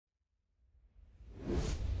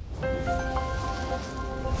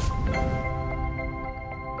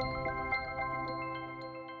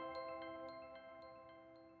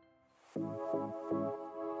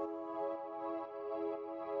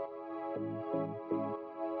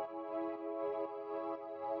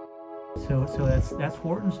So that's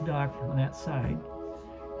Horton's duct on that side.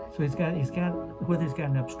 So he's got whether he's got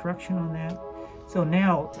an obstruction on that. So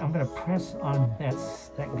now I'm going to press on that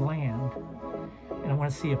gland, and I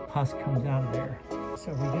want to see if pus comes out of there.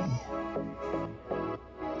 So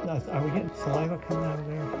are we getting saliva coming out of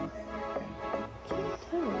there?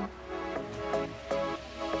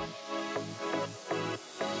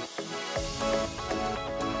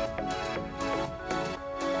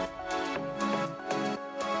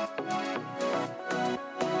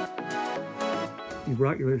 You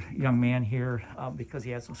brought your young man here because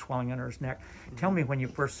he had some swelling under his neck. Tell me when you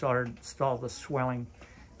first saw the swelling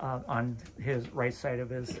on his right side of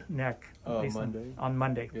his neck. Monday. On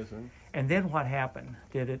Monday. Yes, sir. And then what happened?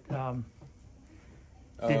 Did it?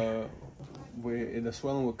 Where the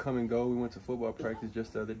swelling would come and go. We went to football practice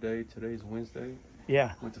just the other day. Today's Wednesday.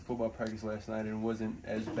 Yeah. Went to football practice last night, and it wasn't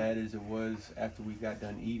as bad as it was after we got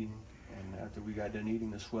done eating. And after we got done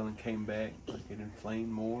eating, the swelling came back, like it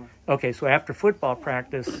inflamed more. Okay, so after football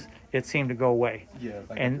practice, it seemed to go away. Yeah,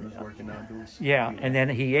 like and it was working outdoors. Yeah, and then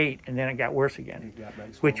he ate, and then it got worse again. It got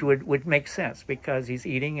back swollen. Which would make sense because he's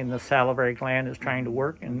eating, and the salivary gland is trying to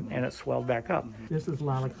work, and it swelled back up. Mm-hmm. This is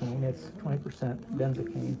lidocaine. It's 20%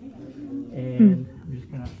 benzocaine, and I'm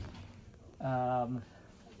just gonna.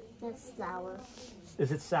 That's sour.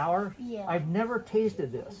 Is it sour? Yeah. I've never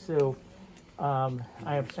tasted this, so.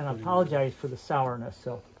 I apologize for the sourness,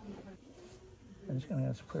 so I'm just going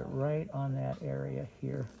to put it right on that area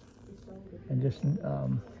here, and just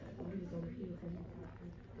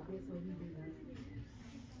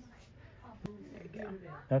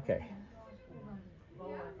okay.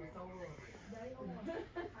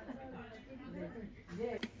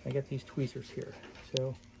 I got these tweezers here,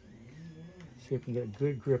 so see if we can get a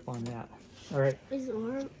good grip on that. All right. Is it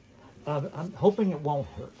hurt? I'm hoping it won't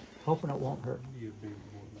hurt. Hoping it won't hurt.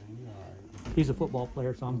 He's a football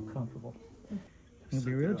player, so I'm comfortable. You'll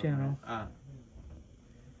be real gentle.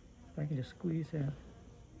 If I can just squeeze that.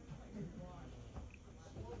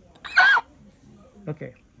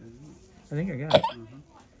 Okay. I think I got it.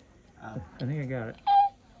 I think I got it.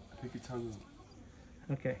 Pick your tongue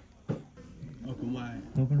up. Okay. Open wide.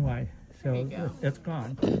 Open wide. So that's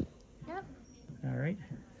gone. Yep. All right.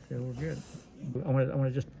 So we're good. I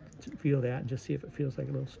want to just feel that and just see if it feels like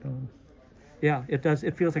a little stone. Yeah, it does.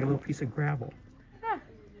 It feels like a little piece of gravel. Huh.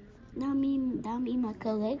 That'll be my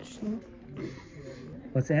collection.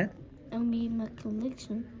 What's that? That'll be my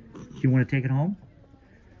collection. You want to take it home?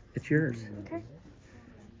 It's yours. Okay.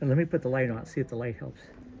 And let me put the light on. See if the light helps.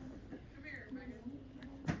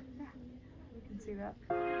 You can see that.